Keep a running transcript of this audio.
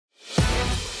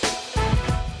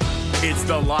It's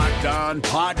the Locked On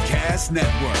Podcast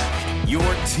Network, your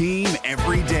team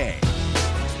every day.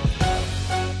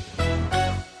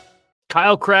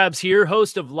 Kyle Krabs here,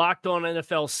 host of Locked On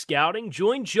NFL Scouting.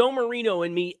 Join Joe Marino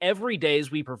and me every day as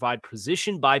we provide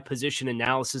position-by-position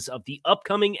analysis of the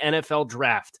upcoming NFL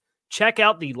Draft. Check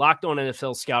out the Locked On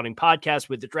NFL Scouting podcast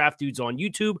with the Draft Dudes on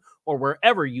YouTube or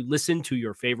wherever you listen to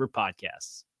your favorite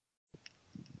podcasts.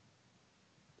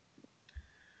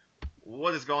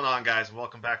 What is going on, guys?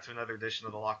 Welcome back to another edition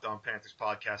of the Locked On Panthers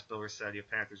podcast. Bill Rossetti of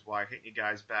Panthers Wire hitting you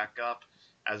guys back up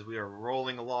as we are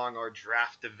rolling along our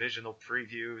draft divisional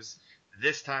previews.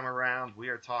 This time around, we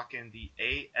are talking the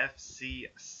AFC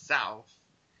South,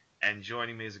 and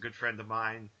joining me is a good friend of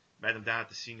mine. Met him down at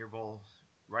the Senior Bowl,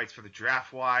 writes for the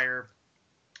Draft Wire,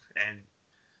 and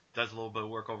does a little bit of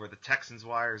work over the Texans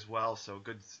Wire as well. So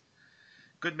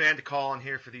good man to call in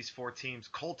here for these four teams.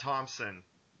 Cole Thompson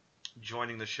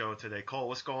joining the show today. Cole,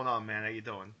 what's going on, man? How you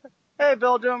doing? Hey,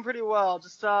 Bill, doing pretty well.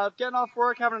 Just getting off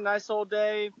work, having a nice old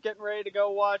day, getting ready to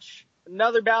go watch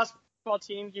another basketball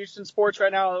team. Houston sports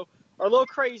right now are a little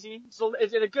crazy. So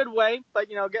it's in a good way, but,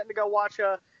 getting to go watch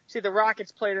see the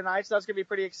Rockets play tonight, so that's going to be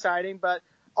pretty exciting. But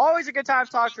always a good time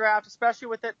to talk draft, especially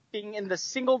with it being in the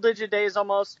single-digit days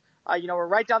almost. We're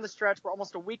right down the stretch. We're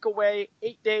almost a week away,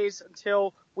 8 days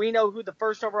until we know who the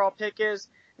first overall pick is.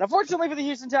 And unfortunately for the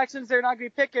Houston Texans, they're not going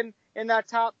to be picking in that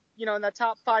top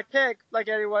 5 pick like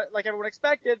everyone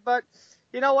expected. But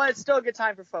you know what? It's still a good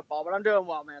time for football. But I'm doing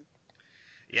well, man.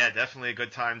 Yeah, definitely a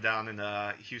good time down in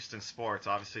Houston sports.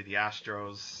 Obviously, the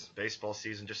Astros baseball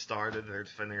season just started. They're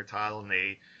defending their title,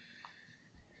 and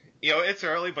it's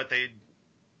early, but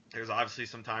there's obviously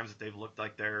some times that they've looked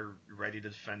like they're ready to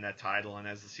defend that title. And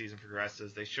as the season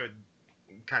progresses, they should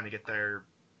kind of get their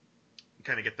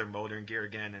motor in gear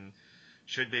again and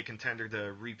should be a contender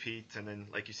to repeat. And then,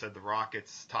 like you said, the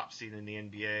Rockets, top seed in the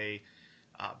NBA,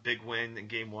 big win in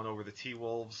Game 1 over the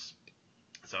T-Wolves.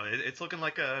 So it's looking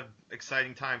like a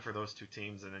exciting time for those two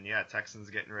teams. And then, Texans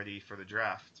getting ready for the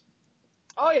draft.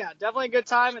 Oh, yeah, definitely a good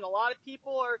time. And a lot of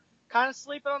people are kind of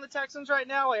sleeping on the Texans right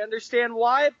now. I understand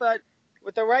why, but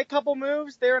with the right couple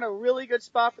moves, they're in a really good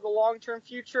spot for the long-term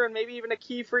future and maybe even a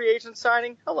key free agent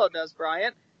signing. Hello, Des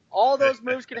Bryant. All those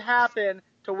moves could happen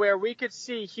to where we could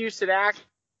see Houston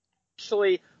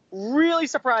actually really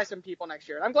surprise some people next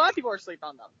year. And I'm glad people are sleeping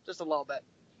on them just a little bit.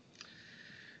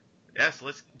 Yes,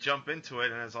 let's jump into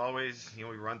it. And as always, we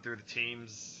run through the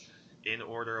teams in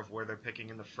order of where they're picking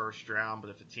in the first round. But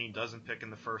if a team doesn't pick in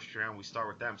the first round, we start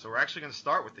with them. So we're actually going to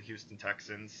start with the Houston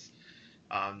Texans.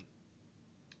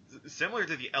 Similar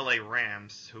to the LA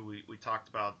Rams, who we talked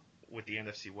about with the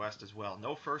NFC West as well.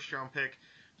 No first-round pick,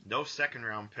 no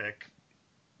second-round pick.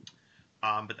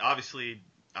 But obviously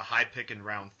a high pick in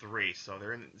round 3, so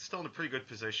they're still in a pretty good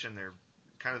position. They're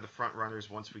kind of the front runners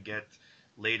once we get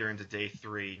later into day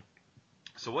 3.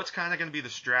 So what's kind of going to be the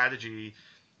strategy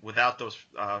without those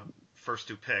first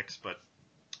 2 picks, but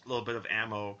a little bit of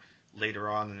ammo later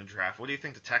on in the draft? What do you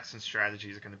think the Texans'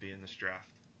 strategies are going to be in this draft?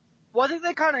 Well, I think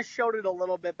they kind of showed it a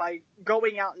little bit by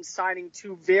going out and signing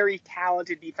 2 very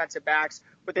talented defensive backs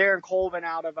with Aaron Colvin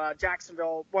out of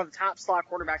Jacksonville, one of the top slot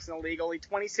cornerbacks in the league, only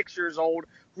 26 years old,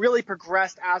 really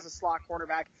progressed as a slot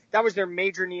cornerback. That was their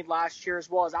major need last year as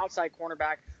well as outside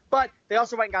cornerback. But they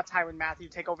also went and got Tyrann Mathieu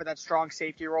to take over that strong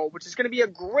safety role, which is going to be a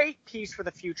great piece for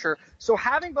the future. So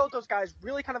having both those guys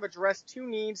really kind of address 2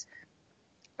 needs.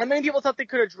 And many people thought they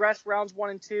could address rounds 1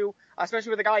 and 2,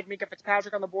 especially with a guy like Minkah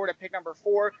Fitzpatrick on the board at pick number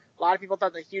 4. A lot of people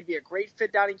thought that he'd be a great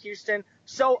fit down in Houston.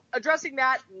 So addressing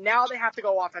that, now they have to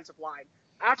go offensive line.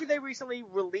 After they recently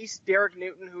released Derek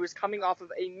Newton, who is coming off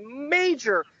of a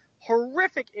major,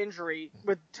 horrific injury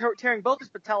with tearing both his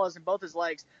patellas and both his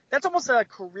legs, that's almost a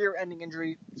career-ending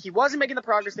injury. He wasn't making the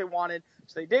progress they wanted,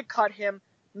 so they did cut him.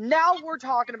 Now we're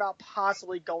talking about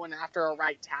possibly going after a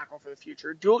right tackle for the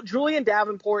future. Julian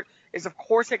Davenport is, of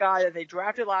course, a guy that they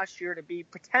drafted last year to be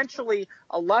potentially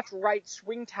a left-right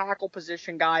swing tackle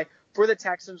position guy for the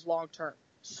Texans long-term.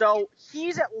 So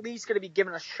he's at least going to be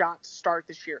given a shot to start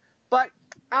this year. But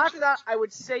after that, I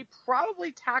would say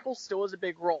probably tackle still is a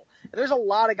big role. And there's a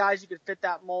lot of guys who could fit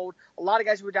that mold. A lot of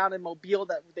guys who were down in Mobile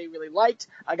that they really liked.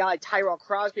 A guy like Tyrell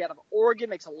Crosby out of Oregon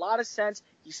makes a lot of sense.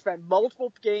 He spent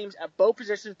multiple games at both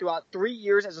positions throughout 3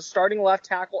 years as a starting left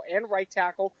tackle and right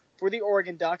tackle for the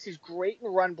Oregon Ducks. He's great in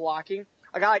run blocking.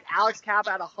 A guy like Alex Kapp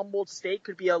out of Humboldt State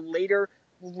could be a later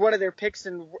one of their picks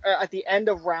at the end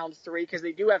of round 3 because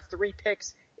they do have 3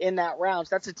 picks in that round.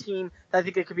 So that's a team that I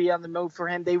think they could be on the move for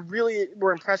him. They really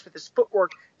were impressed with his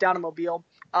footwork down in Mobile.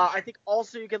 I think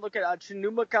also you can look at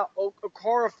Chinumaka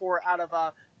Okorafor out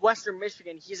of Western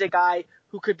Michigan. He's a guy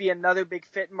who could be another big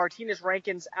fit. Martinez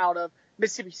Rankins out of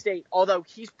Mississippi State, although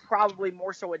he's probably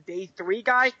more so a day 3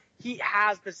 guy, he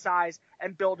has the size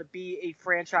and build to be a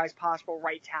franchise possible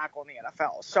right tackle in the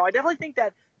NFL. So I definitely think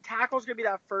that tackle is going to be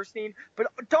that first need, but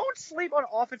don't sleep on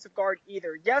offensive guard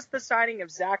either. Yes, the signing of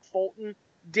Zach Fulton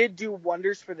did do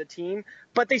wonders for the team,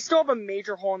 but they still have a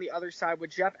major hole on the other side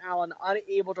with Jeff Allen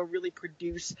unable to really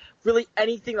produce really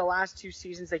anything the last 2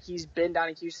 seasons that he's been down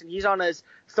in Houston. He's on his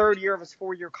 3rd year of his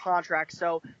 4-year contract,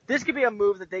 so this could be a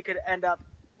move that they could end up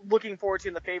looking forward to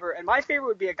in the favor. And my favorite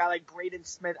would be a guy like Braden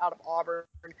Smith out of Auburn.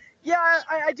 Yeah,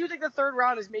 I do think the 3rd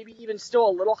round is maybe even still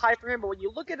a little high for him, but when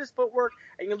you look at his footwork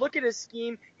and you look at his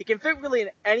scheme, he can fit really in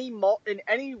any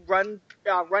run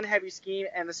heavy scheme,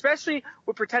 and especially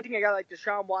with protecting a guy like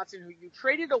Deshaun Watson, who you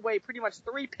traded away pretty much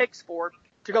 3 picks for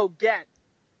to go get.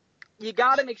 You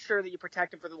got to make sure that you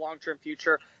protect him for the long-term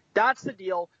future. That's the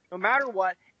deal, no matter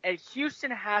what. And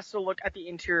Houston has to look at the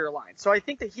interior line. So I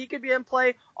think that he could be in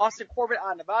play. Austin Corbett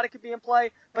out of Nevada could be in play.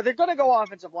 But they're going to go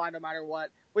offensive line no matter what,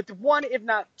 with 1, if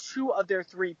not 2 of their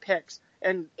 3 picks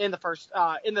in the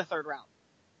 3rd round.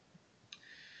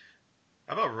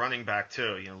 How about running back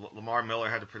too? Lamar Miller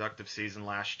had a productive season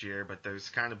last year, but there's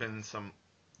kind of been some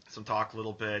talk a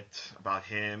little bit about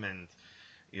him, and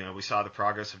we saw the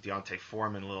progress of Deontay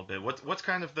Foreman a little bit. What's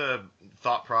kind of the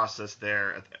thought process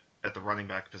there at the running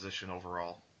back position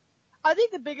overall? I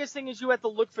think the biggest thing is you have to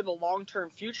look for the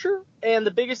long-term future, and the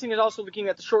biggest thing is also looking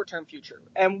at the short-term future.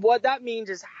 And what that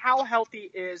means is how healthy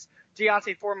is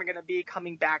Deontay Foreman going to be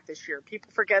coming back this year?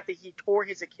 People forget that he tore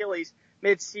his Achilles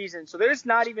mid-season, so there's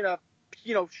not even a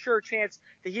sure chance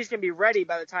that he's going to be ready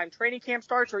by the time training camp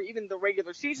starts or even the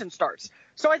regular season starts.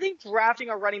 So I think drafting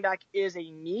a running back is a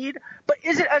need, but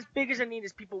is it as big as a need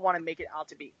as people want to make it out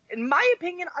to be? In my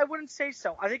opinion, I wouldn't say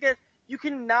so. I think that you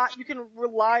can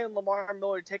rely on Lamar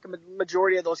Miller to take a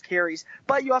majority of those carries,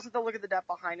 but you also have to look at the depth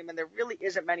behind him, and there really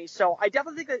isn't many. So I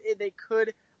definitely think that they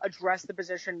could address the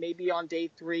position maybe on day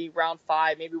 3, round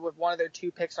 5, maybe with one of their 2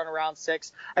 picks on round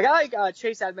 6. A guy like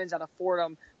Chase Edmonds out of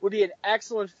Fordham would be an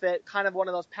excellent fit, kind of one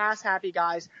of those pass-happy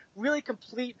guys, really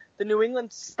complete the New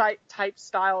England type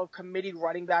style of committee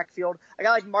running back field. A guy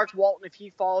like Mark Walton, if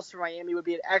he falls to Miami, would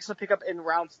be an excellent pickup in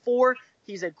round 4.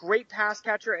 He's a great pass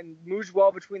catcher and moves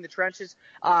well between the trenches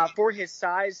for his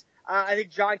size. I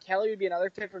think John Kelly would be another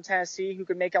fit from Tennessee who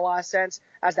could make a lot of sense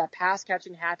as that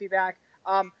pass-catching happy back.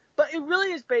 But it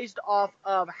really is based off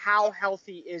of how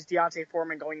healthy is Deontay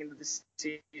Foreman going into the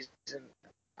season.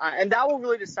 And that will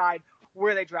really decide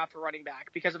where they draft a running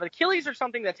back. Because if Achilles are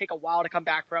something that take a while to come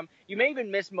back from, you may even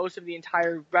miss most of the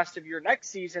entire rest of your next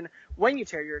season when you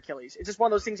tear your Achilles. It's just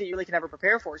one of those things that you really can never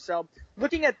prepare for. So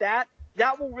looking at that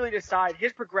will really decide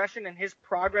his progression and his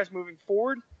progress moving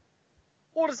forward.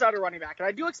 We'll decide a running back. And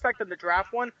I do expect them to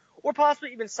draft one or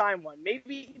possibly even sign one.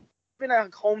 Maybe even a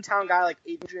hometown guy like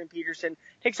Adrian Peterson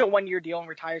takes a 1-year deal and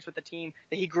retires with the team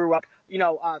that he grew up,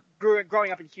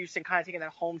 growing up in Houston, kind of taking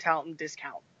that hometown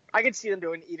discount. I could see them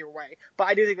doing either way, but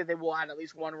I do think that they will add at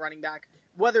least one running back,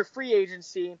 whether free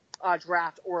agency,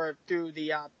 draft, or through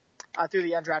the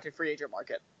undrafted free agent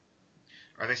market.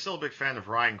 Are they still a big fan of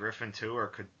Ryan Griffin too, or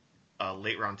could a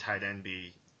late round tight end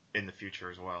be in the future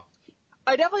as well?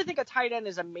 I definitely think a tight end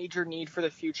is a major need for the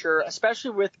future,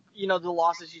 especially with, the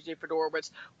loss of CJ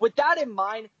Fedorowicz. With that in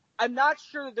mind, I'm not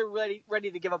sure they're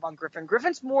ready to give up on Griffin.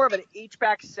 Griffin's more of an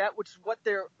H-back set, which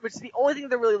is the only thing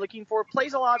they're really looking for.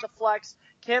 Plays a lot of the flex,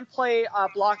 can play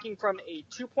blocking from a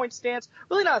 2-point stance,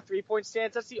 really not a 3-point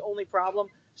stance. That's the only problem.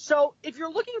 So if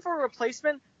you're looking for a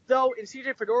replacement, though, in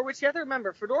CJ Fedorowicz, you have to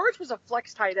remember, Fedorowicz was a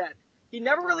flex tight end. He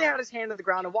never really had his hand on the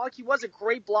ground, and while he was a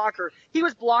great blocker, he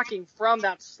was blocking from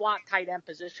that slot tight end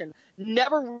position,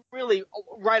 never really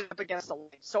right up against the line.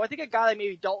 So I think a guy like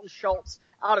maybe Dalton Schultz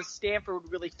out of Stanford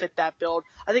would really fit that build.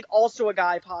 I think also a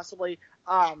guy possibly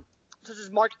such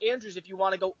as Mark Andrews, if you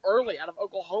want to go early out of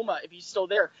Oklahoma, if he's still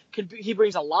there. He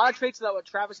brings a lot of traits to that what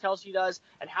Travis Kelce does,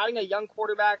 and having a young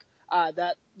quarterback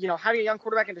having a young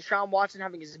quarterback in Deshaun Watson,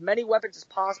 having as many weapons as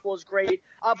possible is great.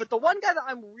 But the one guy that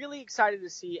I'm really excited to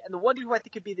see, and the one who I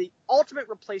think could be the ultimate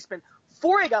replacement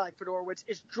for a guy like Fedorowicz,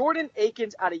 is Jordan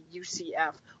Akins out of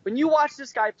UCF. When you watch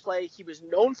this guy play, he was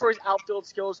known for his outfield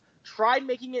skills, tried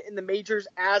making it in the majors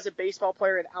as a baseball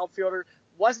player and outfielder,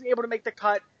 wasn't able to make the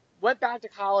cut, went back to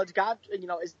college,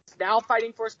 is now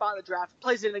fighting for a spot in the draft,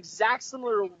 plays an exact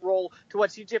similar role to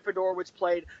what CJ Fedorowicz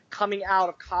played coming out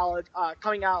of college,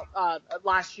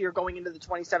 last year, going into the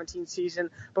 2017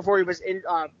 season before he was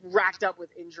racked up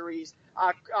with injuries,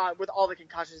 with all the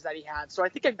concussions that he had. So I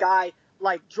think a guy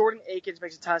like Jordan Akins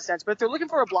makes a ton of sense. But if they're looking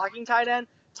for a blocking tight end,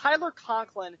 Tyler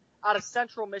Conklin out of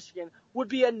Central Michigan would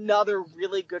be another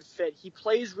really good fit. He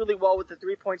plays really well with the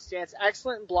three-point stance,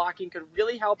 excellent in blocking, could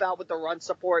really help out with the run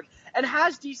support, and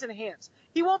has decent hands.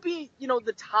 He won't be,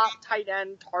 the top tight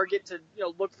end target to,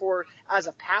 look for as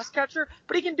a pass catcher,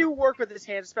 but he can do work with his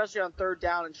hands, especially on third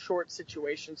down and short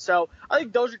situations. So I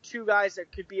think those are two guys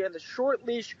that could be in the short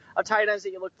leash of tight ends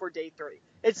that you look for day 3.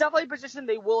 It's definitely a position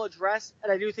they will address,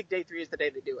 and I do think day 3 is the day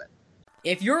they do it.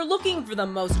 If you're looking for the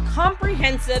most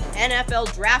comprehensive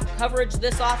NFL draft coverage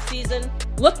this offseason,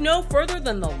 look no further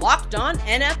than the Locked On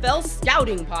NFL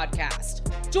Scouting Podcast.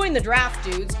 Join the draft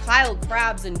dudes, Kyle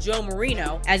Krabs and Joe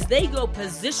Marino, as they go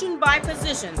position by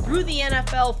position through the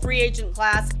NFL free agent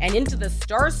class and into the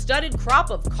star-studded crop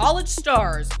of college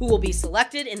stars who will be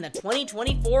selected in the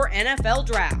 2024 NFL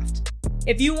Draft.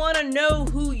 If you want to know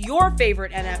who your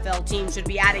favorite NFL team should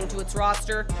be adding to its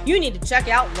roster, you need to check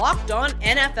out Locked On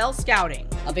NFL Scouting,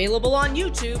 available on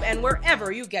YouTube and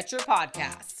wherever you get your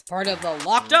podcasts. Part of the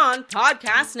Locked On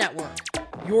Podcast Network,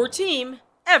 your team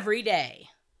every day.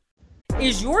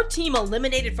 Is your team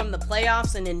eliminated from the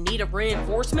playoffs and in need of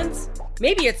reinforcements?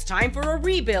 Maybe it's time for a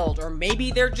rebuild, or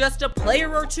maybe they're just a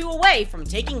player or two away from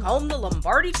taking home the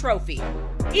Lombardi Trophy.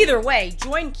 Either way,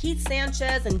 join Keith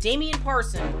Sanchez and Damian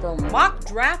Parson for Mock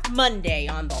Draft Monday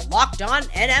on the Locked On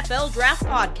NFL Draft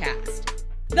Podcast.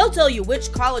 They'll tell you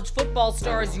which college football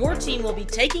stars your team will be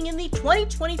taking in the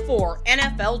 2024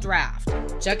 NFL Draft.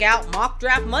 Check out Mock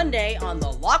Draft Monday on the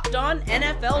Locked On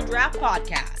NFL Draft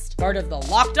Podcast, part of the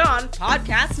Locked On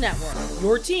Podcast Network,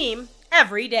 your team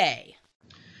every day.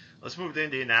 Let's move to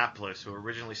Indianapolis, who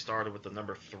originally started with the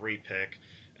number 3 pick,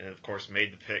 and of course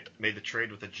made the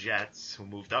trade with the Jets, who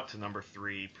moved up to number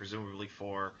 3, presumably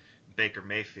for Baker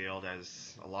Mayfield,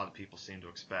 as a lot of people seem to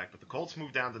expect. But the Colts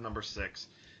moved down to number 6,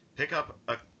 pick up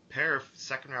a pair of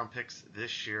second-round picks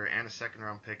this year and a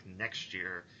second-round pick next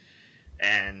year,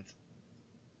 and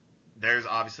there's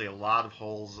obviously a lot of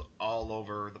holes all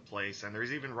over the place, and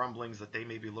there's even rumblings that they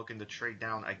may be looking to trade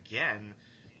down again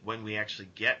when we actually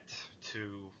get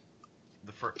to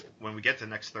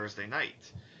next Thursday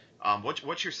night.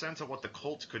 What's your sense of what the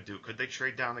Colts could do? Could they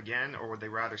trade down again, or would they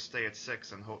rather stay at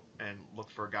 6 and look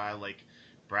for a guy like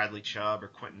Bradley Chubb or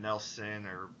Quentin Nelson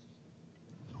or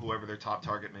whoever their top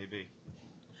target may be?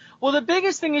 Well, the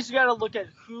biggest thing is you got to look at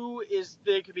who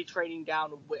they could be trading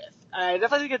down with. I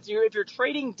definitely think if you're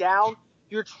trading down,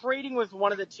 you're trading with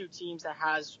one of the two teams that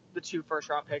has the 2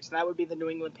 first-round picks, and that would be the New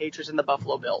England Patriots and the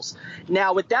Buffalo Bills.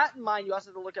 Now, with that in mind, you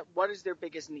also have to look at what is their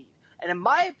biggest need. And in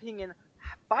my opinion,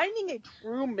 finding a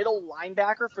true middle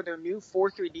linebacker for their new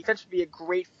 4-3 defense would be a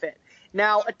great fit.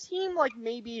 Now, a team like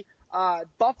maybe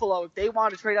Buffalo, if they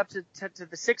wanted to trade up to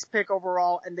the 6th pick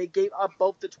overall and they gave up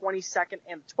both the 22nd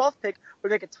and the 12th pick,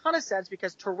 would make a ton of sense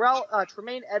because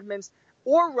Tremaine Edmonds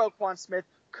or Roquan Smith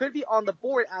could be on the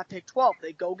board at pick 12.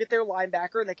 They go get their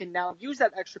linebacker, and they can now use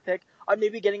that extra pick on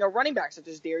maybe getting a running back such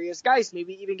as Darius Geis,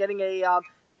 maybe even getting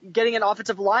an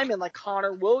offensive lineman like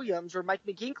Connor Williams or Mike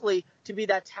McGinkley to be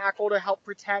that tackle to help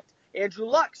protect Andrew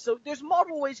Luck. So there's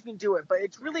multiple ways you can do it, but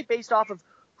it's really based off of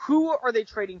who are they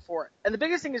trading for it. And the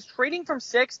biggest thing is trading from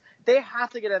 6, they have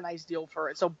to get a nice deal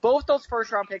for it. So both those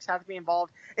first-round picks have to be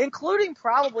involved, including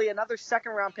probably another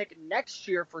second-round pick next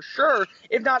year for sure,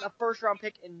 if not a first-round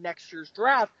pick in next year's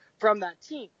draft from that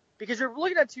team. Because you're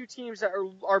looking at 2 teams that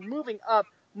are moving up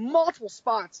multiple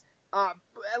spots, at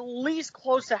least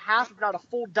close to half, if not a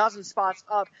full dozen spots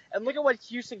up. And look at what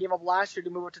Houston gave up last year to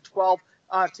move up to 12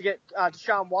 to get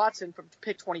Deshaun Watson from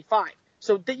pick 25.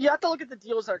 So you have to look at the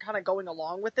deals that are kind of going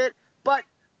along with it. But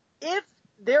if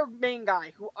their main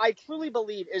guy, who I truly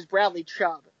believe is Bradley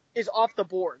Chubb, is off the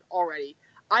board already,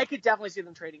 I could definitely see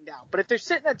them trading down. But if they're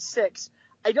sitting at 6,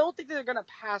 I don't think they're going to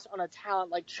pass on a talent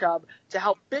like Chubb to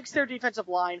help fix their defensive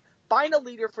line, find a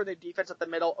leader for their defense at the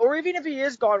middle, or even if he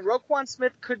is gone, Roquan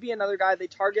Smith could be another guy they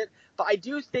target. But I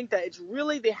do think that it's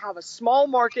really they have a small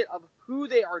market of who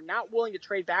they are not willing to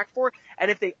trade back for.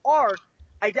 And if they are,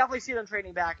 I definitely see them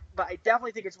trading back, but I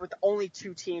definitely think it's with only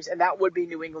 2 teams, and that would be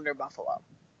New England or Buffalo.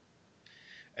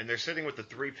 And they're sitting with the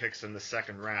 3 picks in the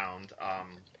second round.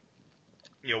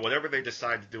 Whatever they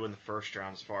decide to do in the first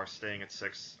round as far as staying at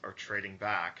 6 or trading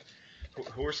back,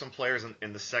 who are some players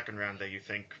in the second round that you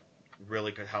think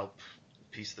really could help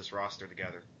piece this roster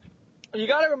together? You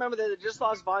got to remember that they just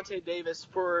lost Vontae Davis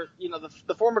for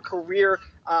the former career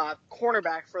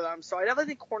cornerback for them. So I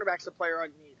definitely think cornerback's a player on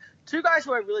need. 2 guys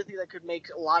who I really think that could make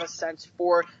a lot of sense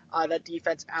for that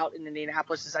defense out in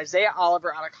Indianapolis is Isaiah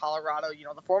Oliver out of Colorado.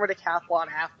 The former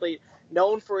decathlon athlete,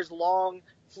 known for his long,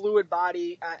 fluid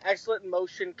body, excellent in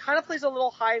motion, kind of plays a little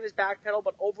high in his back pedal,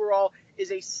 but overall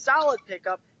is a solid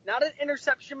pickup. not an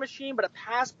interception machine, but a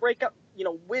pass breakup,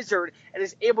 wizard, and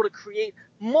is able to create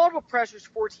multiple pressures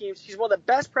for teams. He's one of the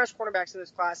best press cornerbacks in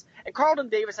this class. And Carlton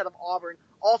Davis out of Auburn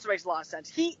also makes a lot of sense.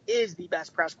 He is the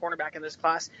best press cornerback in this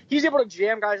class. He's able to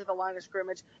jam guys at the line of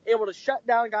scrimmage, able to shut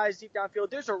down guys deep downfield.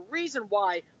 There's a reason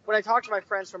why when I talk to my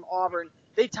friends from Auburn,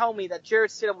 they tell me that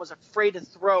Jarrett Stidham was afraid to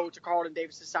throw to Carlton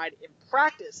Davis' side in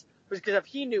practice because if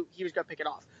he knew he was going to pick it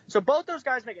off. So both those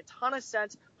guys make a ton of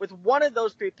sense with one of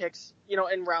those 3 picks,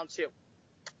 in round 2.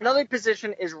 Another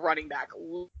position is running back.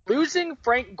 Losing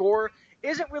Frank Gore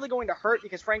isn't really going to hurt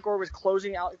because Frank Gore was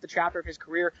closing out the chapter of his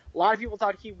career. A lot of people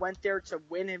thought he went there to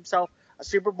win himself a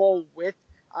Super Bowl with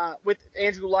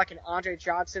Andrew Luck and Andre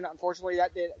Johnson. Unfortunately,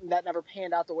 that never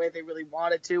panned out the way they really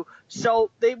wanted to.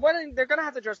 So they're going to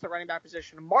have to adjust the running back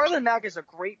position. Marlon Mack is a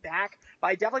great back, but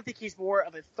I definitely think he's more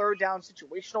of a third down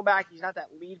situational back. He's not that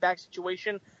lead back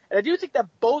situation. And I do think that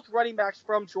both running backs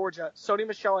from Georgia, Sony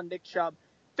Michel and Nick Chubb,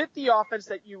 fit the offense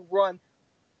that you run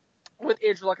with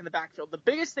Andrew Luck in the backfield. The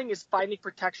biggest thing is finding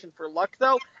protection for Luck,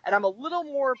 though, and I'm a little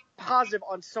more positive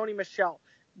on Sony Michel.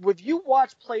 If you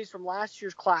watch plays from last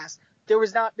year's class, there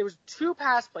was 2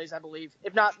 pass plays, I believe,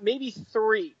 if not maybe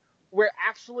 3, where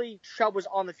actually Chubb was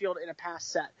on the field in a pass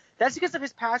set. That's because of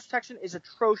his pass protection is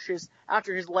atrocious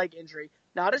after his leg injury.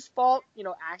 Not his fault,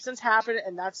 accidents happen,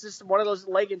 and that's just one of those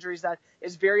leg injuries that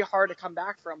is very hard to come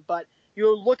back from. But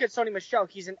you look at Sony Michel,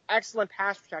 he's an excellent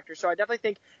pass protector, so I definitely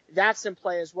think that's in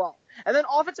play as well. And then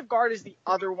offensive guard is the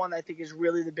other one that I think is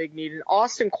really the big need. And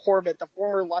Austin Corbett, the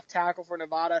former left tackle for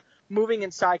Nevada, moving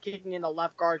inside, kicking into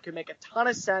left guard could make a ton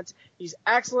of sense. He's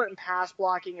excellent in pass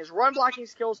blocking. His run blocking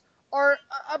skills are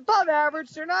above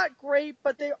average. They're not great,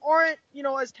 but they aren't,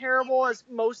 as terrible as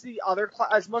most of these other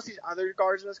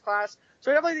guards in this class. So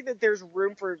I definitely think that there's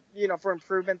room for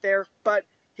improvement there. But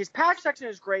his pass protection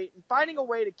is great, and finding a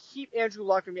way to keep Andrew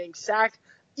Luck from getting sacked,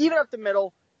 even up the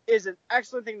middle, is an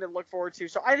excellent thing to look forward to.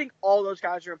 So I think all those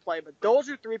guys are in play, but those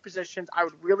are 3 positions I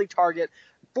would really target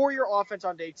for your offense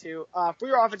on day 2, for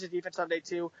your offensive defense on day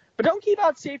 2. But don't keep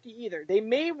out safety either. They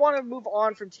may want to move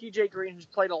on from TJ Green, who's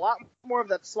played a lot more of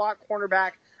that slot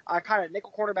cornerback, kind of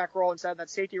nickel cornerback role instead of that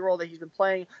safety role that he's been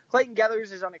playing. Clayton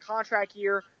Geathers is on a contract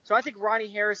year, so I think Ronnie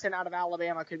Harrison out of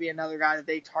Alabama could be another guy that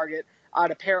they target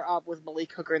to pair up with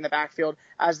Malik Hooker in the backfield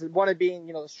as one of being,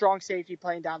 the strong safety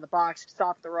playing down the box,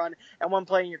 stop the run, and one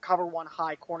playing your cover 1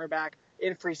 high cornerback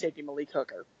in free safety Malik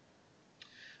Hooker.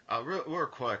 Real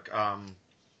quick,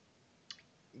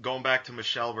 going back to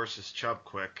Michel versus Chubb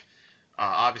quick,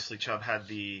 obviously Chubb had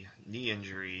the knee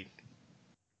injury,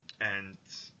 and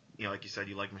like you said,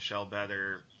 you like Michel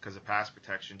better because of pass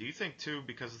protection. Do you think too,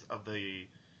 because of the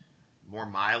more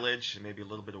mileage and maybe a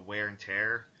little bit of wear and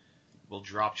tear, will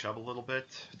drop Chubb a little bit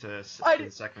to the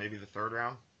second, maybe the third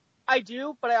round? I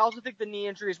do, but I also think the knee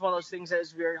injury is one of those things that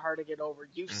is very hard to get over.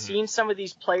 You've seen some of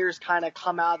these players kind of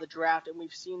come out of the draft, and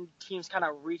we've seen teams kind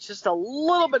of reach just a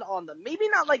little bit on them. Maybe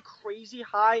not like crazy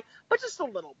high, but just a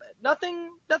little bit. Nothing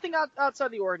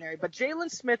outside the ordinary. But Jalen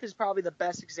Smith is probably the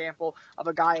best example of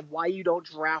a guy of why you don't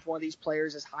draft one of these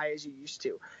players as high as you used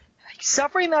to.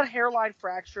 Suffering that hairline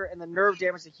fracture and the nerve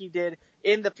damage that he did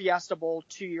in the Fiesta Bowl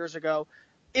 2 years ago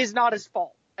is not his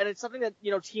fault. And it's something that,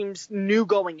 teams knew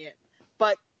going in.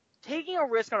 But taking a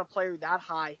risk on a player that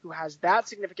high who has that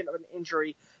significant of an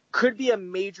injury could be a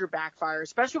major backfire,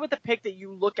 especially with the pick that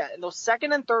you look at. And those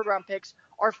second and third round picks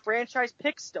are franchise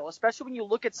picks still, especially when you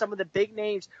look at some of the big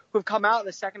names who have come out in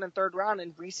the second and third round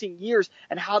in recent years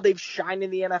and how they've shined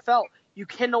in the NFL. You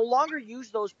can no longer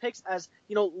use those picks as,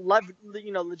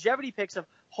 longevity picks of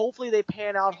hopefully they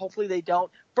pan out, hopefully they don't.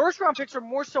 First round picks are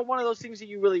more so one of those things that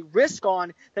you really risk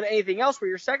on than anything else, where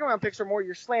your second round picks are more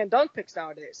your slam dunk picks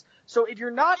nowadays. So if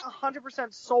you're not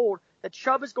 100% sold that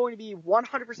Chubb is going to be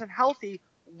 100% healthy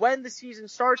when the season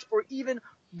starts, or even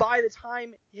by the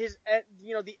time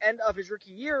the end of his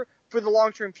rookie year for the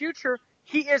long-term future,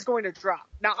 he is going to drop.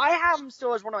 Now, I have him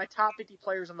still as one of my top 50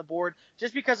 players on the board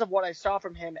just because of what I saw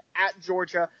from him at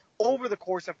Georgia over the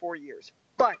course of 4 years.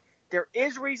 But there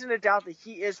is reason to doubt that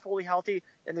he is fully healthy,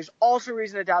 and there's also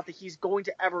reason to doubt that he's going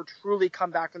to ever truly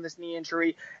come back from this knee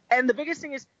injury. And the biggest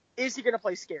thing is he going to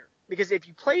play scared? Because if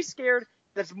you play scared,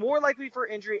 that's more likely for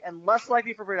injury and less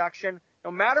likely for production.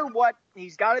 No matter what,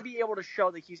 he's got to be able to show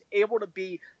that he's able to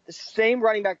be the same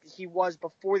running back that he was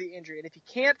before the injury. And if he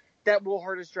can't, that will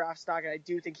hurt his draft stock, and I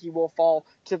do think he will fall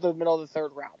to the middle of the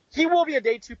third round. He will be a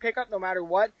day 2 pickup no matter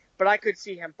what, but I could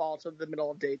see him fall to the middle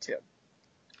of day 2.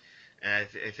 And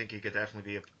I think he could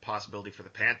definitely be a possibility for the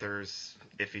Panthers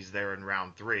if he's there in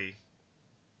round 3.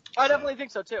 I definitely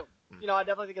think so, too. I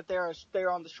definitely think that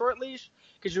they're on the short leash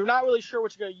because you're not really sure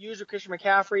what you're going to use with Christian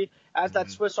McCaffrey as that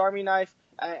Swiss Army knife.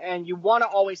 And you want to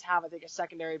always have, I think, a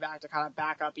secondary back to kind of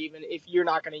back up, even if you're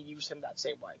not going to use him that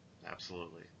same way.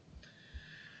 Absolutely.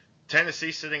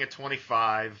 Tennessee sitting at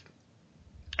 25,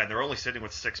 and they're only sitting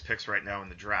with 6 picks right now in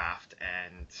the draft,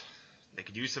 and they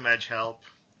could use some edge help.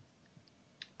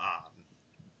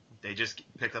 They just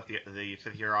picked up the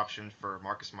fifth-year option for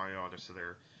Marcus Mariota, so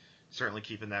they're certainly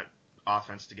keeping that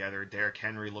offense together. Derrick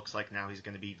Henry looks like now he's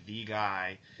going to be the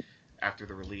guy after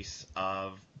the release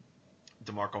of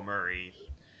DeMarco Murray.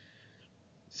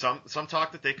 Some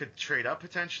talk that they could trade up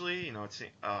potentially. You know, it's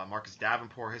Marcus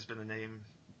Davenport has been the name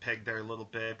pegged there a little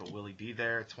bit, but will he be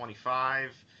there at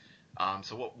 25?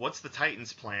 So what's the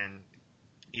Titans' plan?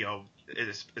 You know,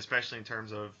 especially in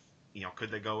terms of, you know,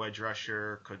 could they go edge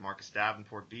rusher? Could Marcus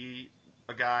Davenport be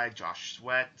a guy? Josh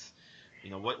Sweat? You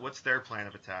know, what's their plan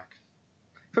of attack?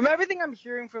 From everything I'm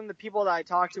hearing from the people that I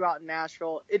talked about in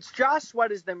Nashville, it's Josh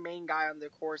Sweat is the main guy on the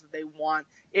course that they want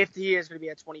if he is going to be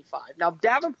at 25. Now,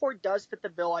 Davenport does fit the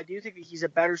bill. I do think that he's a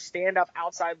better stand-up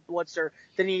outside blitzer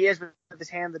than he is with his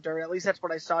hand in the dirt. At least that's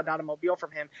what I saw down in Mobile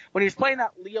from him. When he was playing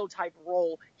that Leo-type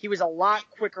role, he was a lot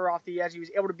quicker off the edge. He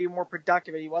was able to be more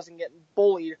productive, and he wasn't getting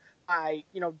bullied by,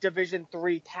 you know, Division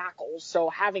III tackles. So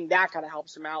having that kind of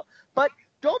helps him out. But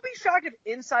don't be shocked if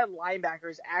inside linebacker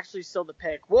is actually still the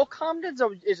pick. Will Compton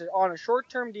is on a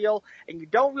short-term deal, and you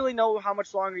don't really know how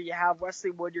much longer you have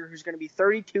Wesley Woodyard, who's going to be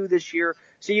 32 this year.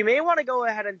 So you may want to go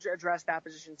ahead and address that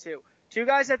position too. Two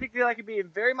guys I think feel like could be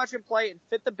very much in play and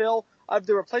fit the bill of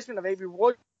the replacement of Avery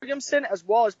Williamson, as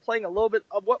well as playing a little bit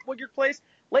of what Woodyard plays.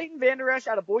 Leighton Vander Esch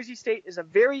out of Boise State is a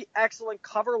very excellent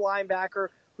cover linebacker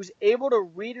who's able to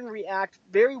read and react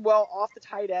very well off the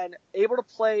tight end, able to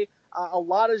play a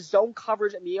lot of zone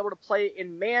coverage and be able to play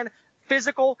in man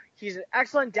physical. He's an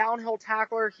excellent downhill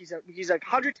tackler. He's a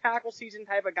 100 tackle season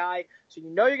type of guy. So you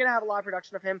know you're going to have a lot of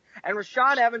production of him. And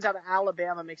Rashad Evans out of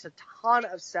Alabama makes a ton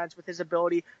of sense with his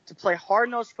ability to play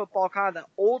hard-nosed football, kind of that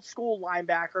old school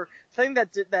linebacker thing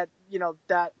that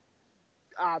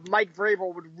Mike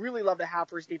Vrabel would really love to have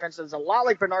for his defense. It's a lot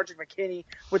like Bernard McKinney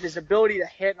with his ability to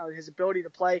hit and his ability to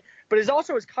play, but his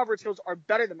coverage skills are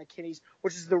better than McKinney's,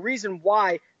 which is the reason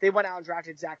why they went out and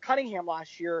drafted Zach Cunningham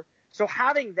last year. So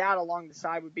having that along the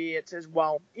side would be it as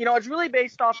well. You know, it's really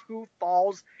based off who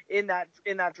falls in that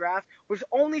draft. With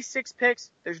only 6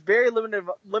 picks, there's very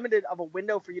limited of a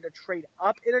window for you to trade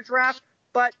up in a draft,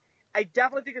 but I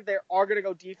definitely think that they are going to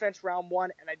go defense round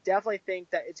 1, and I definitely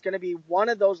think that it's going to be one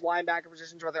of those linebacker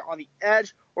positions, whether on the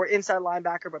edge or inside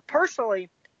linebacker. But personally,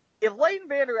 if Leighton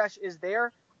Vander Esch is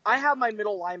there, I have my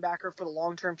middle linebacker for the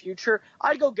long-term future.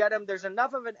 I'd go get him. There's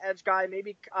enough of an edge guy,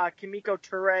 maybe Kimiko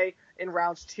Toure in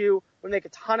rounds 2 would make a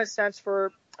ton of sense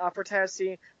for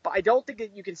Tennessee. But I don't think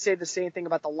that you can say the same thing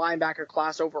about the linebacker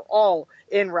class overall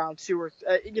in round 2 or,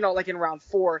 like in round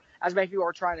 4, as many people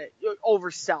are trying to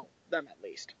oversell them at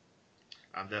least.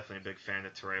 I'm definitely a big fan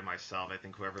of Toure myself. I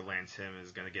think whoever lands him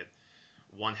is going to get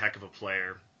one heck of a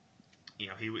player. You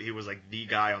know, he was like the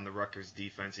guy on the Rutgers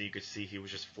defense, and you could see he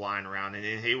was just flying around, and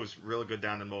he was really good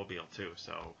down in Mobile too.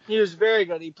 So he was very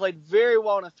good. He played very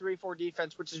well in a 3-4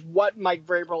 defense, which is what Mike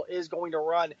Vrabel is going to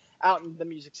run out in the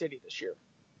Music City this year.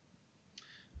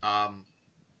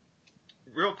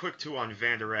 Real quick too on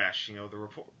Vander Esch. You know, the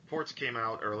reports came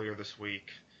out earlier this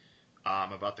week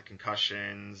about the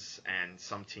concussions, and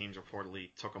some teams reportedly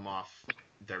took him off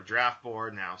their draft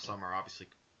board. Now, some are obviously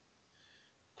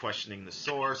questioning the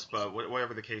source, but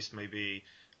whatever the case may be,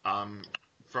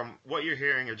 from what you're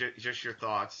hearing, or just your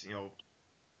thoughts, you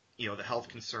know, the health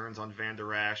concerns on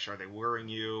Vander Esch, are they worrying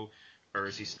you, or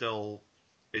is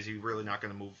he really not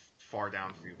going to move far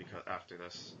down for you after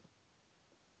this?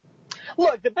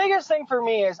 Look, the biggest thing for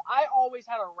me is I always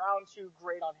had a round 2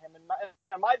 grade on him.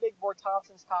 And my big board,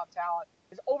 Thompson's top talent,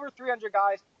 is over 300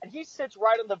 guys, and he sits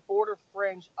right on the border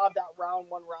fringe of that round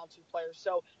 1, round 2 player.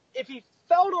 So if he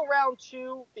fell to round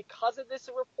 2 because of this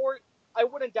report, I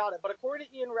wouldn't doubt it. But according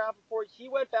to Ian Rappaport, he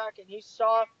went back and he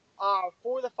saw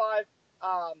 4 of the 5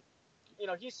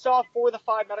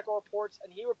 medical reports,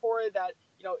 and he reported that,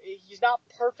 he's not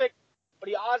perfect, but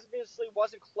he obviously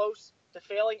wasn't close to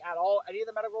failing at all. Any of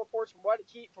the medical reports, from what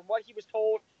he was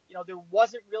told, there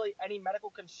wasn't really any medical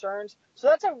concerns. So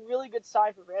that's a really good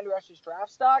sign for Vander Esch's draft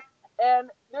stock. And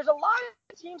there's a lot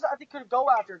of teams that I think could go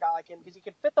after a guy like him because he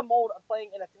can fit the mold of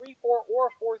playing in a 3-4 or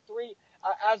a 4-3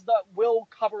 as the will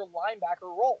cover linebacker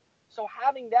role. So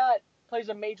having that plays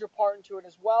a major part into it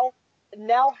as well.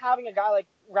 Now having a guy like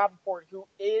Rappaport, who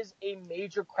is a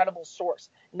major credible source,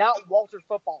 not Walter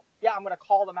Football. Yeah, I'm going to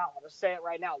call them out. I'm going to say it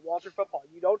right now. Walter Football.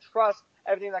 You don't trust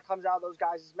everything that comes out of those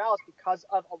guys' mouths because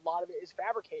of a lot of it is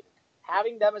fabricated.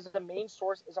 Having them as the main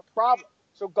source is a problem.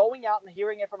 So going out and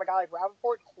hearing it from a guy like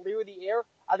Rappaport, clear the air,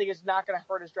 I think is not going to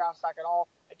hurt his draft stock at all.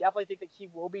 I definitely think that he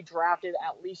will be drafted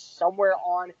at least somewhere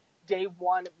on day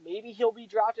one. Maybe he'll be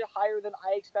drafted higher than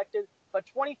I expected, but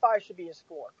 25 should be his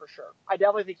floor for sure. I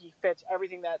definitely think he fits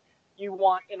everything that you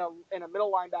want in a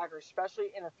middle linebacker,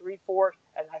 especially in a 3-4,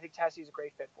 and I think Tennessee's a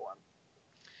great fit for him.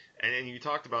 And you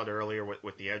talked about earlier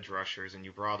with the edge rushers, and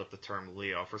you brought up the term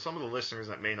Leo. For some of the listeners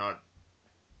that may not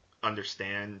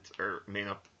understand or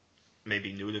may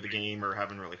be new to the game or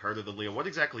haven't really heard of the Leo, what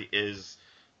exactly is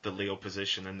the Leo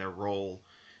position and their role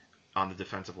on the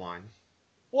defensive line?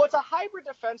 Well, it's a hybrid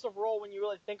defensive role when you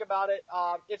really think about it.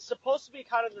 It's supposed to be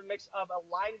kind of the mix of a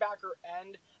linebacker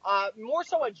end, more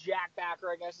so a jackbacker,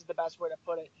 I guess is the best way to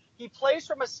put it. He plays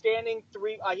from a standing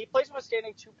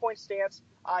 2-point stance.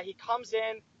 He comes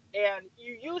in and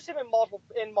you use him in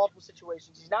multiple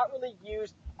situations. He's not really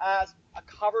used as a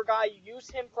cover guy. You use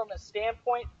him from a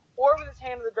standpoint or with his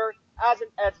hand in the dirt as an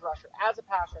edge rusher, as a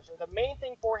pass rusher. The main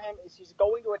thing for him is he's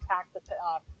going to attack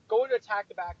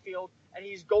the backfield, and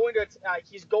he's going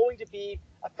to be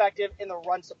effective in the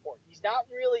run support. He's not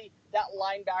really that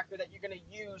linebacker that you're going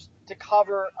to use to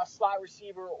cover a slot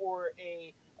receiver or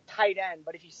a tight end,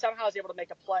 but if he somehow is able to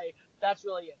make a play, that's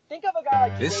really it. Think of a guy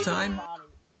like this time. Clowney.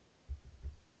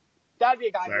 That'd be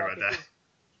a guy. Sorry about that.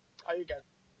 Oh, you're good.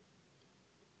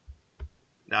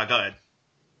 No, go ahead.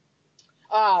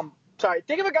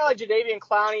 Think of a guy like Jadeveon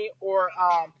Clowney or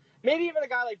maybe even a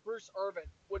guy like Bruce Irvin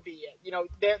would be it. You know,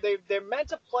 they're meant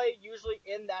to play usually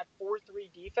in that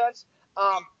 4-3 defense,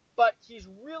 but he's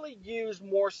really used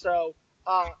more so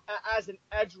as an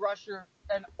edge rusher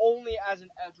and only as an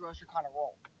edge rusher kind of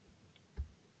role.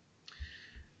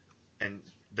 And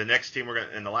the next team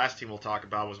and the last team we'll talk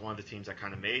about was one of the teams that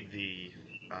kind of made the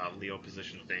Leo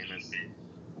position famous,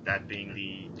 that being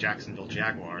the Jacksonville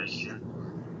Jaguars.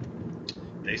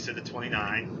 They sit at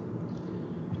 29.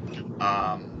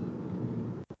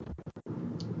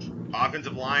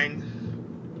 Offensive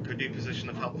line could be a position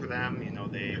of help for them. You know,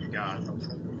 they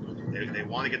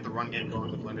want to get the run game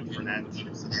going with Leonard Fournette.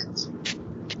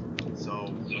 So,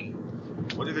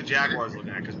 what are the Jaguars looking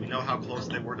at? Because we know how close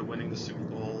they were to winning the Super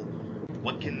Bowl.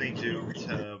 What can they do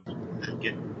to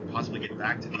possibly get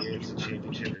back to the AFC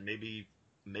Championship and maybe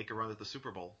make a run at the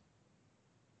Super Bowl?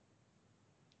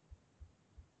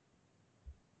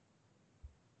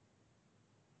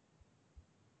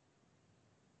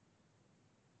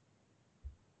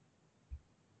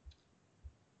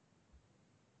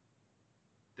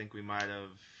 I think we might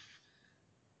have.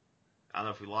 I don't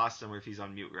know if we lost him or if he's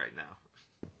on mute right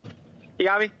now. You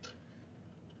got me?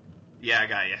 Yeah, I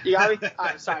got you. You got me? All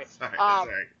right, sorry. Sorry. All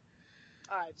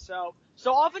right, so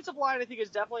offensive line I think is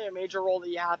definitely a major role that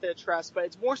you have to address, but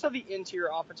it's more so the interior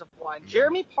offensive line.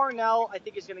 Jeremy Parnell I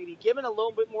think is going to be given a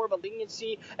little bit more of a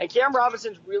leniency, and Cam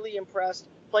Robinson's really impressed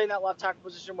playing that left tackle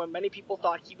position when many people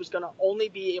thought he was going to only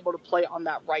be able to play on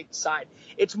that right side.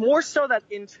 It's more so that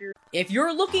interior. If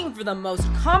you're looking for the most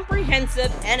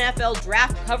comprehensive NFL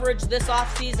draft coverage this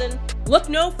offseason, look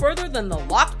no further than the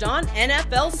Locked On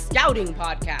NFL Scouting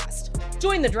Podcast.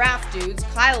 Join the draft dudes,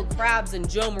 Kyle Krabs and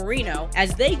Joe Marino,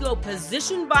 as they go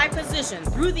position by position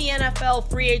through the NFL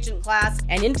free agent class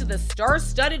and into the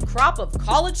star-studded crop of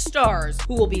college stars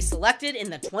who will be selected in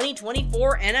the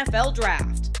 2024 NFL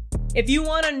Draft. If you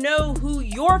want to know who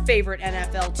your favorite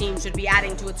NFL team should be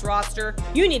adding to its roster,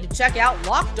 you need to check out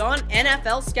Locked On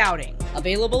NFL Scouting,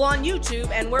 available on YouTube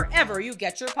and wherever you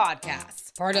get your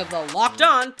podcasts. Part of the Locked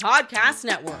On Podcast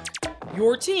Network,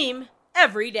 your team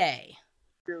every day.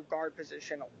 Guard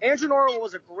position. Andrew Norwell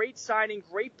was a great signing,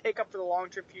 great pickup for the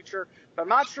long-term future, but I'm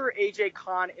not sure A.J.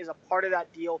 Khan is a part of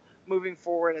that deal moving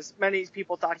forward, as many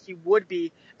people thought he would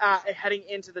be heading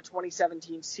into the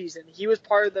 2017 season. He was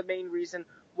part of the main reason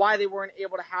why they weren't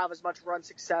able to have as much run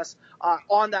success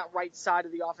on that right side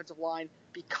of the offensive line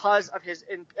because of his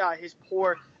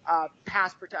poor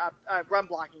run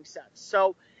blocking sets.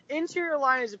 So interior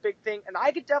line is a big thing, and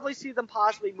I could definitely see them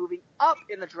possibly moving up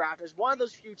in the draft as one of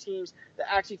those few teams that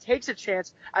actually takes a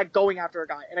chance at going after a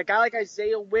guy. And a guy like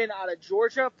Isaiah Wynn out of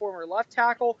Georgia, former left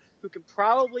tackle, who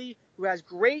has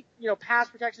great, pass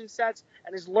protection sets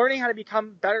and is learning how to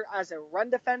become better as a run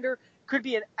defender, could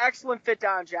be an excellent fit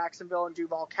down in Jacksonville and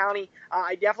Duval County.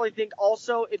 I definitely think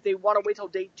also if they want to wait till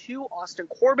day 2, Austin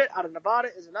Corbett out of Nevada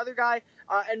is another guy.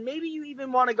 And maybe you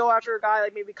even want to go after a guy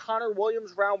like maybe Connor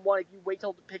Williams round 1 if you wait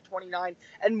till pick 29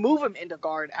 and move him into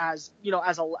guard as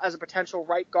a potential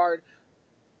right guard,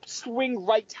 swing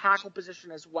right tackle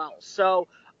position as well. So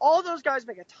all those guys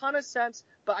make a ton of sense,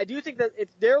 but I do think that if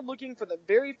they're looking for the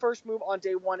very first move on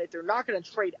day 1, if they're not going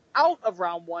to trade out of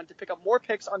round 1 to pick up more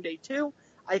picks on day 2,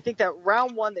 I think that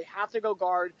round one they have to go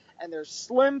guard, and there's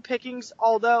slim pickings.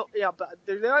 Although, but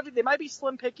they might be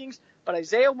slim pickings. But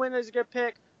Isaiah Wynn is a good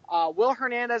pick. Will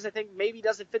Hernandez, I think, maybe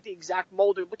doesn't fit the exact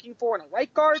mold they're looking for in a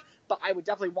right guard, but I would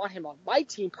definitely want him on my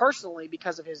team personally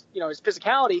because of his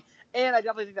physicality. And I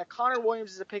definitely think that Connor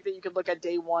Williams is a pick that you could look at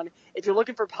day one if you're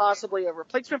looking for possibly a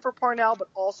replacement for Parnell, but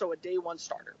also a day one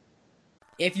starter.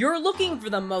 If you're looking for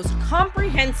the most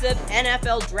comprehensive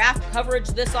NFL draft coverage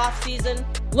this offseason,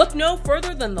 look no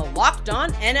further than the Locked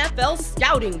On NFL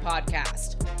Scouting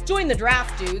Podcast. Join the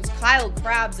draft dudes, Kyle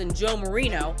Krabs and Joe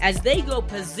Marino, as they go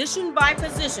position by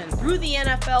position through the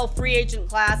NFL free agent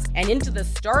class and into the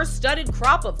star-studded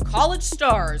crop of college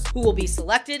stars who will be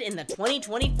selected in the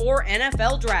 2024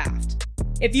 NFL Draft.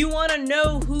 If you want to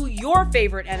know who your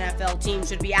favorite NFL team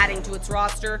should be adding to its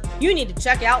roster, you need to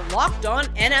check out Locked On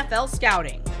NFL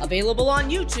Scouting, available on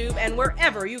YouTube and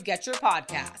wherever you get your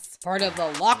podcasts. Part of the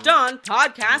Locked On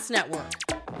Podcast Network,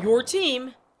 your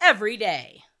team every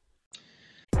day.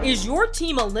 Is your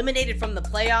team eliminated from the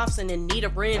playoffs and in need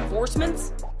of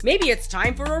reinforcements? Maybe it's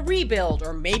time for a rebuild,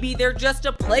 or maybe they're just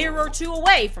a player or two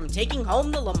away from taking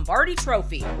home the Lombardi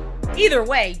Trophy. Either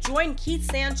way, join Keith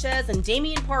Sanchez and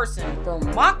Damian Parson for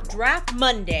Mock Draft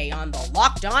Monday on the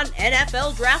Locked On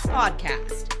NFL Draft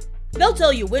Podcast. They'll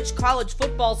tell you which college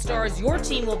football stars your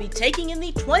team will be taking in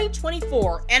the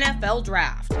 2024 NFL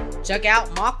Draft. Check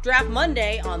out Mock Draft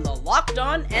Monday on the Locked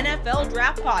On NFL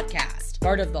Draft Podcast,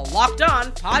 part of the Locked On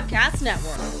Podcast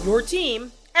Network, your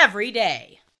team every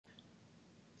day.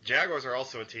 Jaguars are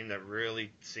also a team that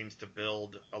really seems to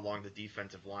build along the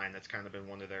defensive line. That's kind of been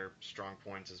one of their strong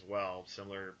points as well,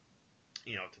 similar,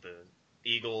 to the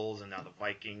Eagles and now the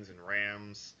Vikings and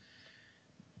Rams.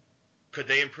 Could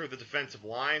they improve the defensive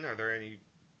line? Are there any,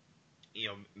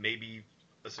 maybe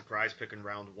a surprise pick in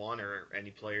round one, or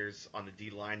any players on the D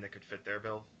line that could fit their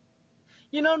bill?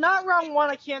 Not round one.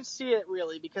 I can't see it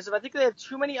really because I think they have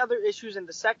too many other issues in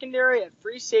the secondary at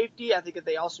free safety. I think that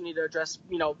they also need to address,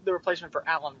 the replacement for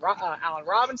Allen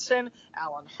Robinson,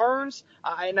 Allen Hurns,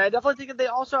 and I definitely think that they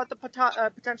also have to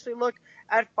potentially look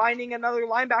at finding another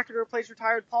linebacker to replace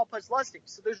retired Paul Posluszny.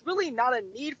 So there's really not a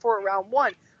need for a round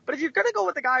one. But if you're going to go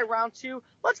with the guy round two,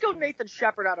 let's go Nathan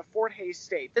Shepard out of Fort Hays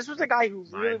State. This was a guy who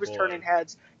really was turning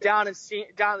heads down in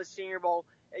the Senior Bowl.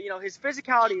 His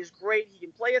physicality is great. He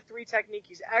can play a three technique.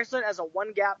 He's excellent as a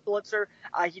one-gap blitzer.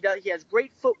 He has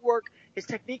great footwork. His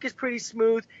technique is pretty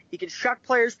smooth. He can shuck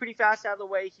players pretty fast out of the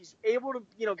way. He's able to,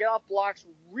 get off blocks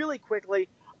really quickly.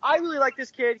 I really like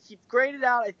this kid. He graded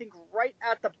out, I think, right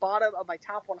at the bottom of my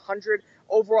top 100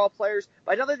 overall players.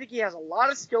 But I definitely think he has a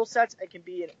lot of skill sets and can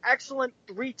be an excellent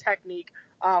three technique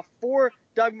for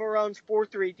Doug Marrone's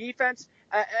 4-3 defense.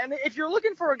 And if you're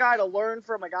looking for a guy to learn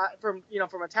from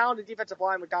a talented defensive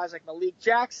line with guys like Malik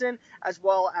Jackson, as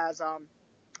well as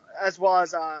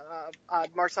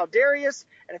Marcel Darius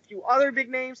and a few other big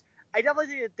names, I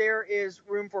definitely think that there is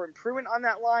room for improvement on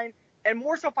that line, and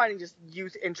more so finding just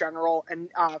youth in general. And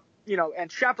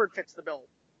and Shepard fits the bill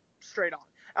straight on.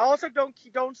 I also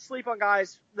don't sleep on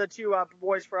guys, the two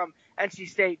boys from NC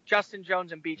State, Justin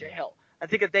Jones and BJ Hill. I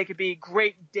think that they could be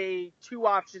great day two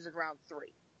options in round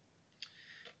three.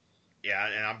 Yeah,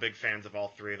 and I'm big fans of all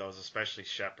three of those, especially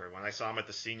Shepard. When I saw him at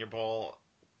the Senior Bowl,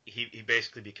 he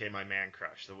basically became my man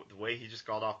crush. The way he just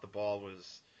got off the ball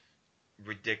was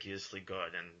ridiculously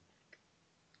good,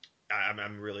 and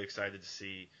I'm really excited to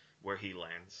see where he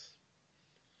lands.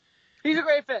 He's a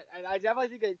great fit, and I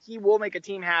definitely think that he will make a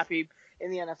team happy in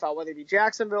the NFL, whether it be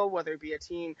Jacksonville, whether it be a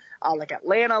team like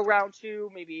Atlanta round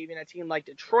two, maybe even a team like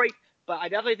Detroit. But I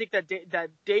definitely think that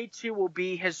day two will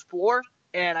be his floor,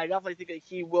 and I definitely think that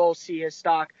he will see his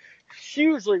stock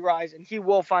hugely rise, and he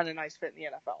will find a nice fit in the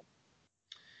NFL.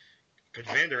 Could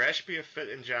Van Der Esch be a fit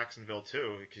in Jacksonville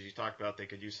too? Because you talked about they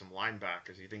could use some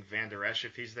linebackers. Do you think Van Der Esch,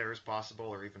 if he's there, is possible,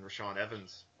 or even Rashaan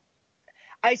Evans?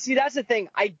 I see. That's the thing.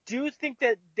 I do think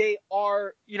that they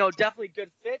are, definitely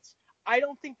good fits. I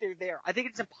don't think they're there. I think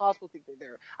it's impossible to think they're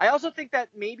there. I also think that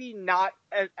maybe not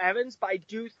Evans, but I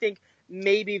do think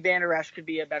maybe Van Der Esch could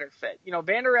be a better fit.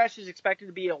 Van Der Esch is expected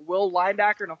to be a will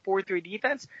linebacker in a 4-3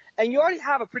 defense, and you already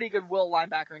have a pretty good will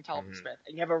linebacker in Telvin Smith,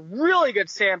 and you have a really good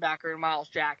Sandbacker in Miles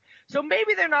Jack. So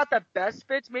maybe they're not the best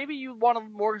fits. Maybe you want a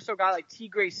more so guy like T.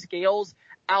 Gray Scales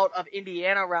out of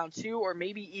Indiana round two, or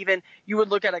maybe even you would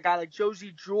look at a guy like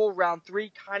Josie Jewell round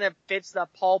three, kind of fits the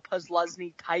Paul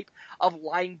Posluszny type of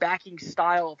linebacking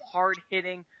style of hard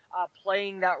hitting,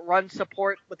 playing that run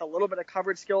support with a little bit of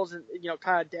coverage skills and,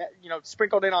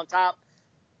 sprinkled in on top.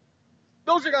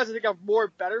 Those are guys I think have more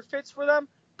better fits for them,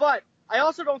 but I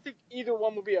also don't think either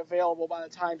one will be available by the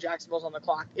time Jacksonville's on the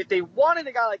clock. If they wanted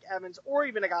a guy like Evans or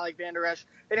even a guy like Van Der Esch,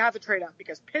 they'd have to trade up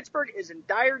because Pittsburgh is in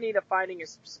dire need of finding a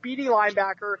speedy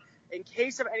linebacker in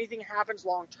case of anything happens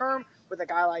long term with a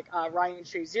guy like Ryan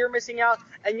Shazier missing out.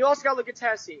 And you also got to look at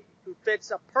Tennessee, who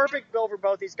fits a perfect bill for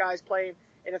both these guys playing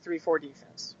in a 3-4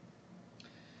 defense.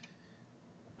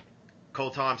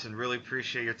 Cole Thompson, really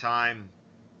appreciate your time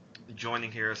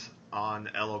joining here on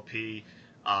LOP.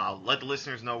 Let the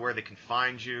listeners know where they can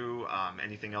find you.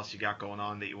 Anything else you got going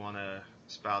on that you want to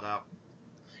spout out?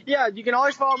 Yeah, you can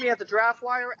always follow me at the Draft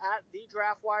Wire, at the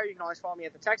Draft Wire. You can always follow me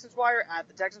at the Texans Wire, at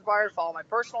the Texans Wire. Follow my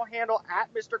personal handle,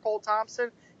 at Mr. Cole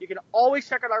Thompson. You can always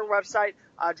check out our website,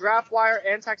 DraftWire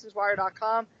and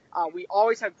TexansWire.com. We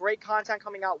always have great content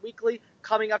coming out weekly.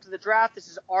 Coming up to the draft, this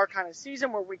is our kind of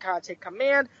season where we kind of take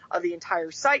command of the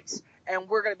entire sites, and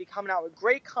we're going to be coming out with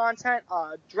great content.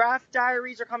 Draft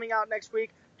diaries are coming out next week.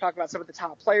 Talk about some of the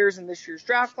top players in this year's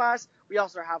draft class. We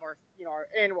also have our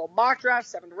annual mock draft,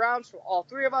 7 rounds for all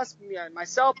 3 of us, me and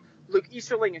myself, Luke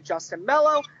Easterling and Justin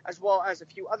Mello, as well as a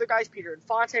few other guys. Peter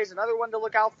Infante is another one to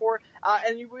look out for.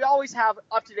 And we always have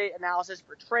up-to-date analysis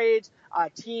for trades,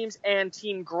 teams, and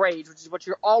team grades, which is what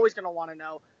you're always going to want to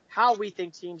know, how we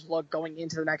think teams look going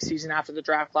into the next season after the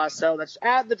draft class. So that's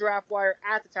at the Draft Wire,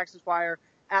 at the Texans Wire,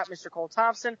 at Mr. Cole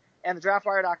Thompson, and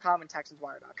thedraftwire.com and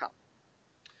TexansWire.com.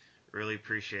 Really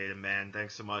appreciate it, man.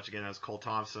 Thanks so much. Again, that was Cole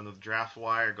Thompson of the Draft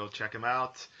Wire. Go check him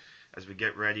out as we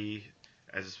get ready.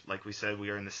 As like we said, we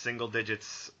are in the single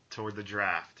digits toward the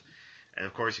draft. And,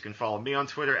 of course, you can follow me on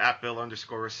Twitter, at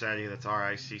Bill_Rossetti. That's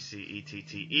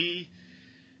RICCETTE.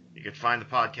 You can find the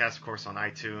podcast, of course, on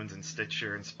iTunes and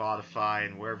Stitcher and Spotify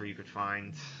and wherever you could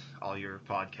find all your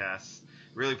podcasts.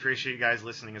 Really appreciate you guys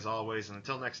listening, as always. And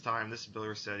until next time, this is Bill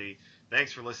Rossetti.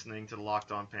 Thanks for listening to the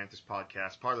Locked On Panthers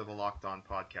podcast, part of the Locked On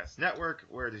Podcast Network,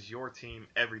 where it is your team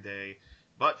every day.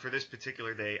 But for this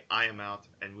particular day, I am out,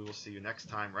 and we will see you next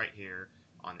time right here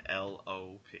on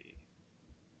LOP.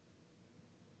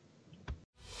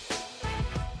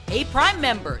 Hey, Prime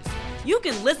members, you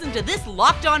can listen to this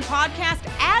Locked On podcast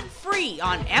ad-free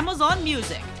on Amazon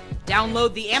Music.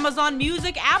 Download the Amazon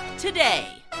Music app today.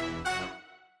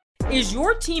 Is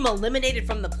your team eliminated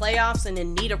from the playoffs and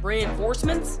in need of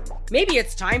reinforcements? Maybe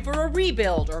it's time for a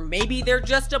rebuild, or maybe they're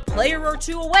just a player or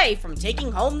 2 away from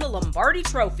taking home the Lombardi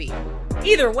Trophy.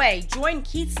 Either way, join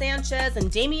Keith Sanchez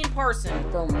and Damian Parson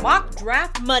for Mock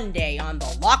Draft Monday on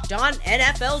the Locked On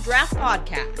NFL Draft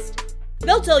Podcast.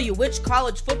 They'll tell you which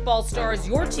college football stars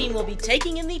your team will be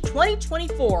taking in the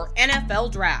 2024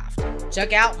 NFL Draft.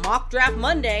 Check out Mock Draft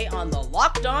Monday on the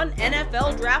Locked On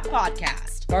NFL Draft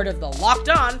Podcast, part of the Locked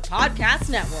On Podcast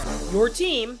Network. Your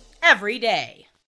team every day.